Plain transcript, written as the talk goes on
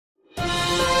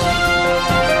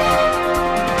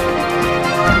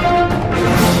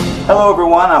Hello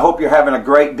everyone, I hope you're having a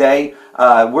great day.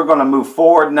 We're going to move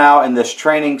forward now in this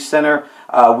training center.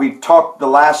 We've talked the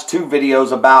last two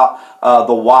videos about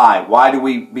the why. Why do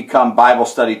we become Bible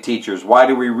study teachers? Why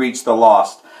do we reach the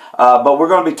lost? But we're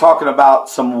going to be talking about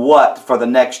some what for the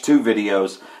next two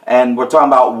videos. And we're talking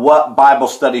about what Bible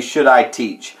study should I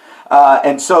teach.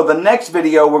 And so the next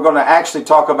video we're going to actually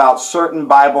talk about certain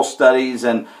Bible studies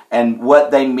and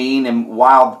what they mean and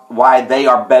why they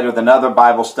are better than other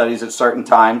Bible studies at certain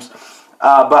times.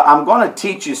 But I'm going to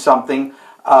teach you something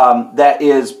that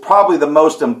is probably the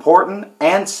most important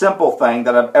and simple thing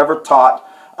that I've ever taught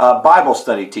Bible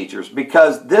study teachers,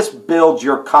 because this builds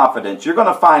your confidence. You're going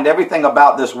to find everything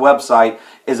about this website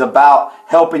is about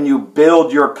helping you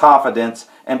build your confidence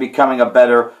and becoming a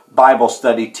better Bible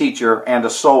study teacher and a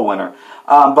soul winner.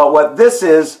 But what this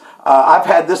is, I've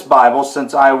had this Bible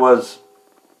since I was,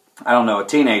 a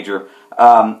teenager,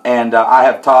 and I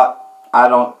have taught, I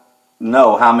don't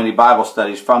know how many Bible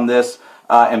studies from this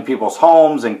in people's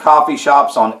homes and coffee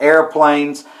shops, on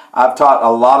airplanes. I've taught a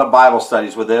lot of Bible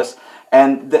studies with this,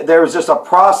 and there's just a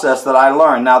process that I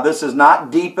learned. Now, this is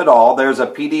not deep at all. There's a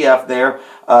PDF there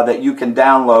that you can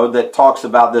download that talks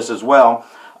about this as well.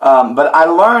 But I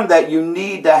learned that you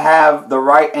need to have the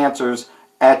right answers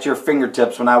at your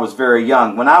fingertips when I was very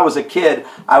young. When I was a kid,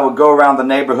 I would go around the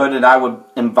neighborhood and I would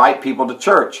invite people to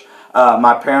church.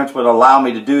 My parents would allow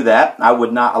me to do that. I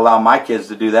would not allow my kids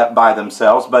to do that by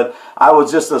themselves. But I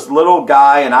was just this little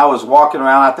guy, and I was walking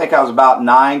around. I think I was about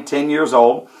 9, 10 years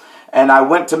old. And I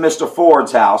went to Mr.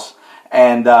 Ford's house.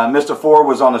 And Mr. Ford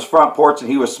was on his front porch, and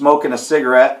he was smoking a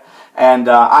cigarette. And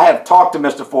I had talked to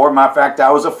Mr. Ford. Matter of fact,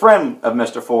 I was a friend of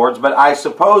Mr. Ford's. But I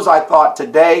suppose I thought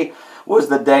today was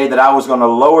the day that I was going to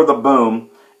lower the boom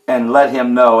and let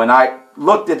him know. And I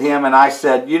looked at him and I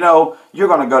said, you know, you're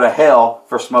going to go to hell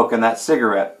for smoking that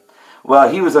cigarette. Well,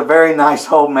 he was a very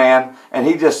nice old man, and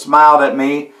he just smiled at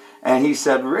me, and he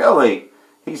said, really?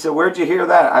 He said, where'd you hear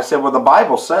that? I said, well, the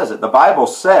Bible says it. The Bible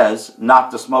says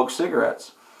not to smoke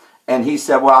cigarettes. And he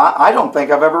said, well, I don't think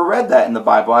I've ever read that in the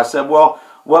Bible. I said, well,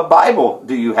 what Bible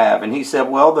do you have? And he said,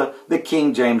 well, the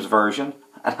King James Version.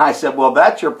 And I said, well,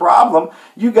 that's your problem.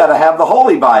 You got to have the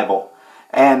Holy Bible.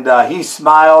 And he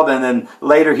smiled, and then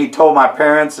later he told my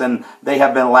parents, and they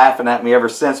have been laughing at me ever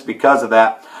since because of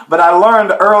that. But I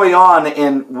learned early on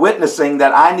in witnessing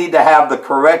that I need to have the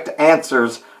correct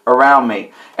answers around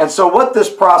me. And so what this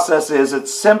process is,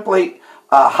 it's simply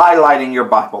highlighting your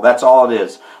Bible. That's all it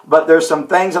is. But there's some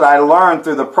things that I learned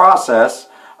through the process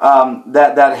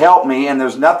that helped me, and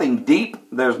there's nothing deep,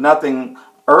 there's nothing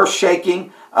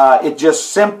earth-shaking. It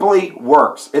just simply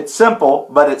works. It's simple,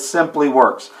 but it simply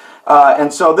works.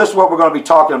 And so this is what we're going to be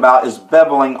talking about, is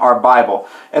beveling our Bible.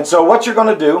 And so what you're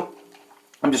going to do,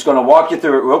 I'm just going to walk you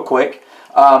through it real quick.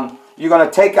 You're going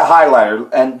to take a highlighter,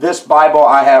 and this Bible,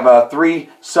 I have 3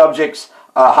 subjects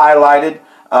highlighted.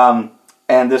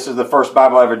 And this is the first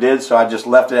Bible I ever did, so I just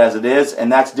left it as it is.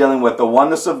 And that's dealing with the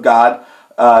oneness of God,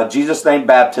 Jesus' name,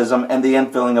 baptism, and the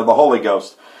infilling of the Holy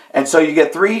Ghost. And so you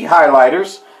get 3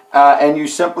 highlighters, and you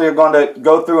simply are going to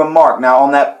go through and mark. Now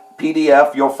on that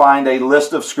PDF, you'll find a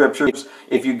list of scriptures.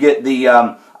 If you get the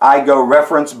iGo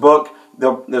reference book,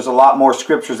 there's a lot more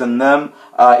scriptures in them.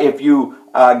 If you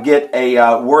get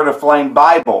a Word of Flame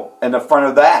Bible, in the front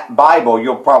of that Bible,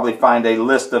 you'll probably find a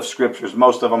list of scriptures.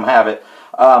 Most of them have it.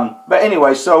 But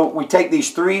anyway, so we take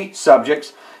these 3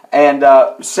 subjects, and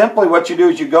simply what you do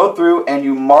is you go through and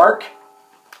you mark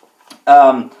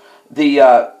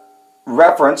the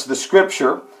reference, the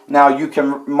scripture. Now you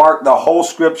can mark the whole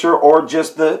scripture or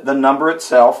just the number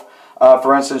itself.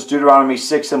 For instance, Deuteronomy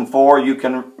 6 and 4, you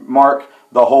can mark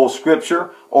the whole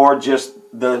scripture or just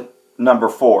the number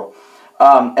 4.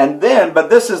 And then, but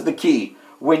this is the key,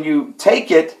 when you take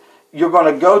it, you're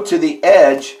going to go to the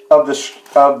edge of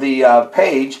the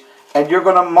page, and you're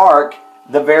going to mark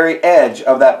the very edge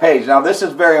of that page. Now this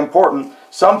is very important.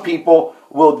 Some people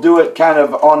will do it kind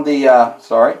of on the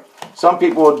some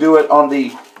people will do it on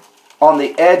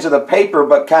the edge of the paper,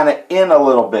 but kind of in a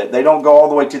little bit. They don't go all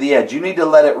the way to the edge. You need to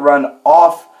let it run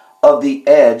off of the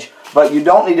edge, but you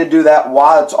don't need to do that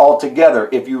while it's all together.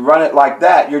 If you run it like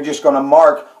that, you're just going to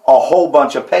mark a whole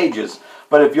bunch of pages.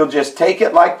 But if you'll just take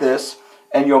it like this,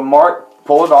 and you'll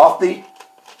pull it off the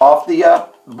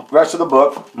rest of the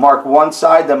book, mark one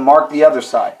side, then mark the other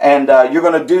side. And you're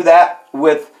going to do that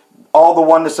with all the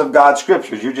oneness of God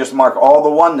scriptures. You just mark all the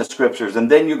oneness scriptures, and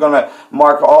then you're going to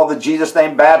mark all the Jesus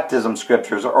name baptism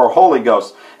scriptures or Holy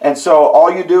Ghost. And so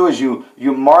all you do is you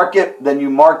mark it, then you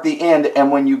mark the end,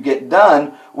 and when you get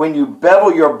done, when you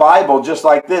bevel your Bible just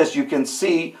like this, you can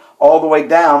see all the way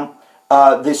down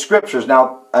the scriptures.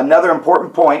 Now, another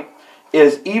important point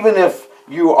is, even if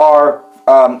you are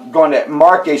going to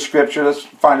mark a scripture, let's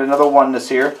find another oneness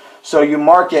here. So you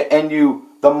mark it, and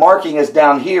the marking is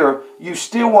down here. You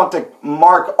still want to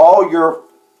mark all your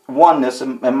oneness,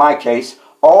 in my case,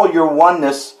 all your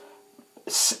oneness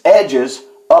edges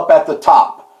up at the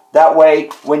top. That way,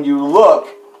 when you look,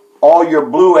 all your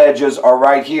blue edges are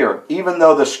right here. Even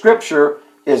though the scripture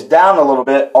is down a little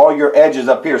bit, all your edges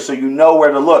up here, so you know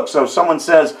where to look. So if someone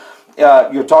says,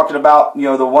 you're talking about,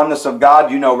 the oneness of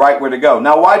God, you know right where to go.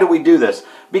 Now, why do we do this?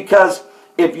 Because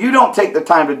if you don't take the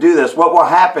time to do this, what will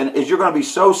happen is you're going to be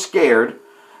so scared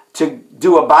to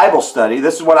do a Bible study.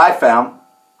 This is what I found.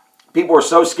 People are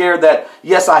so scared that,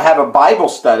 yes, I have a Bible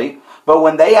study, but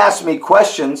when they ask me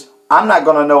questions, I'm not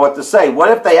going to know what to say.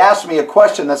 What if they ask me a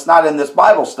question that's not in this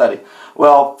Bible study?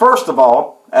 Well, first of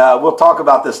all, we'll talk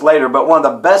about this later, but one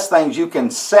of the best things you can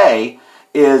say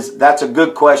is, that's a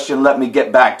good question, let me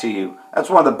get back to you. That's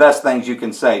one of the best things you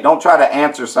can say. Don't try to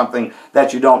answer something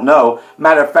that you don't know.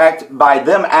 Matter of fact, by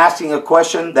them asking a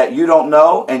question that you don't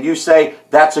know, and you say,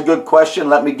 that's a good question,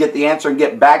 let me get the answer and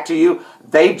get back to you,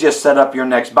 they've just set up your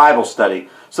next Bible study.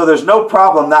 So there's no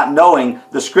problem not knowing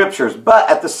the scriptures. But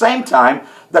at the same time,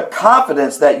 the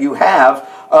confidence that you have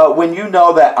when you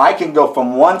know that I can go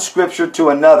from one scripture to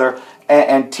another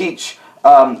and teach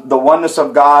the oneness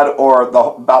of God, or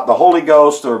about the Holy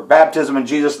Ghost, or baptism in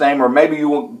Jesus' name, or maybe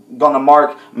you're going to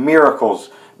mark miracles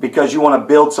because you want to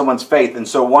build someone's faith. And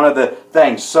so one of the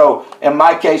things, so in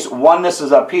my case, oneness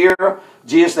is up here,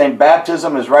 Jesus' name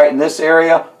baptism is right in this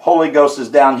area, Holy Ghost is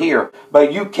down here.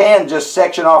 But you can just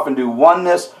section off and do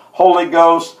oneness, Holy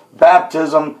Ghost,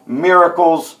 baptism,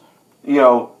 miracles,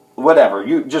 whatever.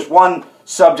 You just one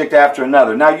subject after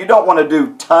another. Now, you don't want to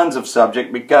do tons of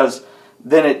subject because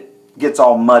then it gets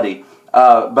all muddy.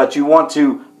 But you want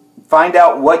to find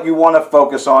out what you want to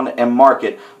focus on and mark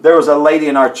it. There was a lady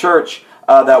in our church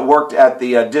that worked at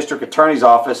the district attorney's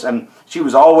office, and she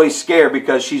was always scared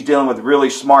because she's dealing with really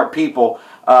smart people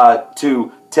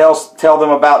to tell them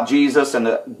about Jesus and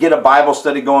to get a Bible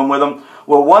study going with them.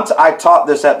 Well, once I taught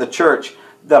this at the church,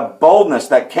 the boldness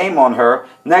that came on her,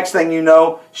 next thing you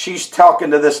know, she's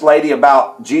talking to this lady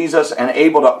about Jesus and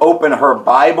able to open her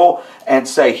Bible and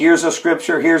say, here's a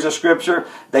scripture, here's a scripture.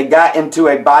 They got into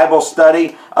a Bible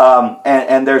study,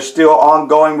 and there's still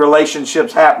ongoing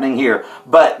relationships happening here.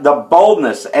 But the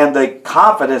boldness and the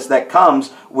confidence that comes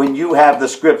when you have the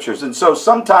scriptures. And so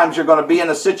sometimes you're going to be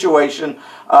in a situation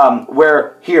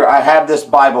where, here, I have this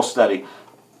Bible study.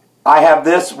 I have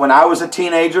this when I was a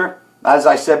teenager. As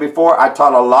I said before, I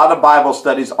taught a lot of Bible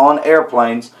studies on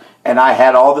airplanes, and I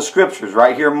had all the scriptures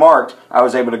right here marked. I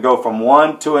was able to go from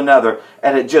one to another,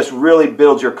 and it just really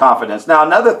builds your confidence. Now,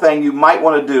 another thing you might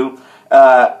want to do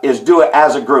is do it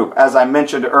as a group, as I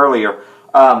mentioned earlier.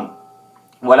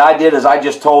 What I did is I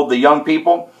just told the young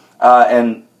people,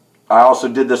 and I also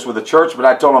did this with the church, but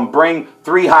I told them, bring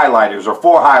 3 highlighters or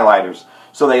 4 highlighters.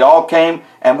 So they all came,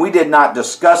 and we did not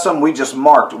discuss them. We just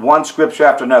marked one scripture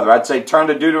after another. I'd say, turn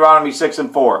to Deuteronomy 6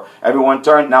 and 4. Everyone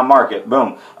turn, now mark it,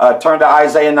 boom. Turn to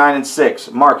Isaiah 9 and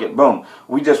 6, mark it, boom.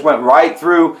 We just went right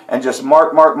through and just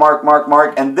mark.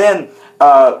 And then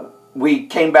we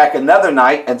came back another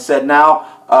night and said,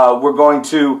 now we're going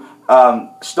to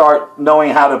start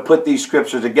knowing how to put these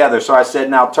scriptures together. So I said,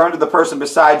 now turn to the person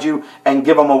beside you and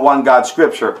give them a one God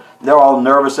scripture. They're all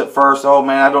nervous at first. Oh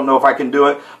man, I don't know if I can do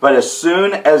it. But as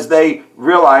soon as they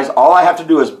realize all I have to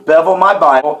do is bevel my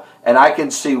Bible and I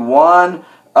can see one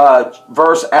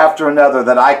verse after another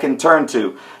that I can turn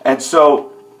to. And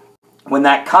so when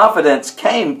that confidence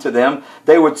came to them,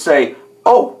 they would say,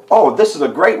 oh, this is a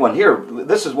great one. Here,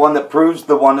 this is one that proves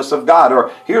the oneness of God.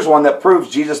 Or here's one that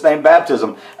proves Jesus' name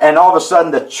baptism. And all of a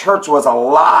sudden, the church was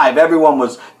alive. Everyone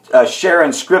was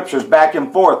sharing scriptures back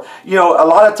and forth. A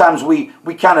lot of times we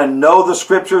kind of know the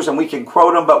scriptures and we can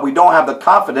quote them, but we don't have the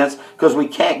confidence because we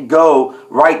can't go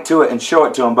right to it and show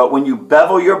it to them. But when you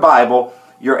bevel your Bible,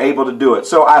 you're able to do it.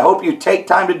 So I hope you take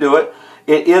time to do it.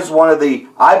 It is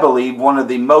I believe, one of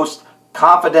the most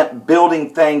confident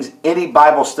building things any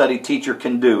Bible study teacher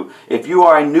can do. If you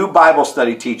are a new Bible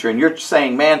study teacher and you're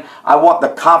saying, man, I want the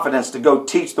confidence to go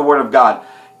teach the Word of God,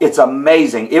 it's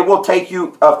amazing. It will take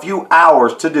you a few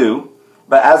hours to do,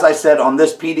 but as I said on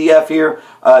this PDF here,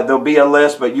 there'll be a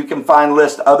list, but you can find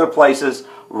lists other places.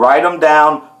 Write them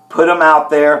down, put them out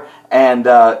there, and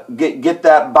get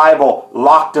that Bible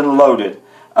locked and loaded.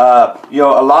 A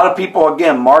lot of people,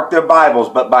 again, mark their Bibles,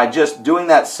 but by just doing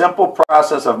that simple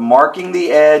process of marking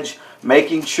the edge,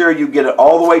 making sure you get it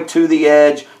all the way to the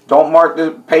edge, don't mark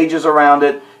the pages around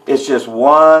it, it's just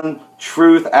one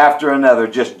truth after another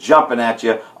just jumping at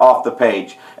you off the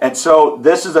page. And so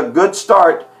this is a good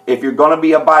start if you're going to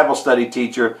be a Bible study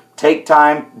teacher. Take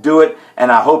time, do it,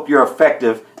 and I hope you're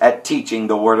effective at teaching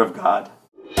the Word of God.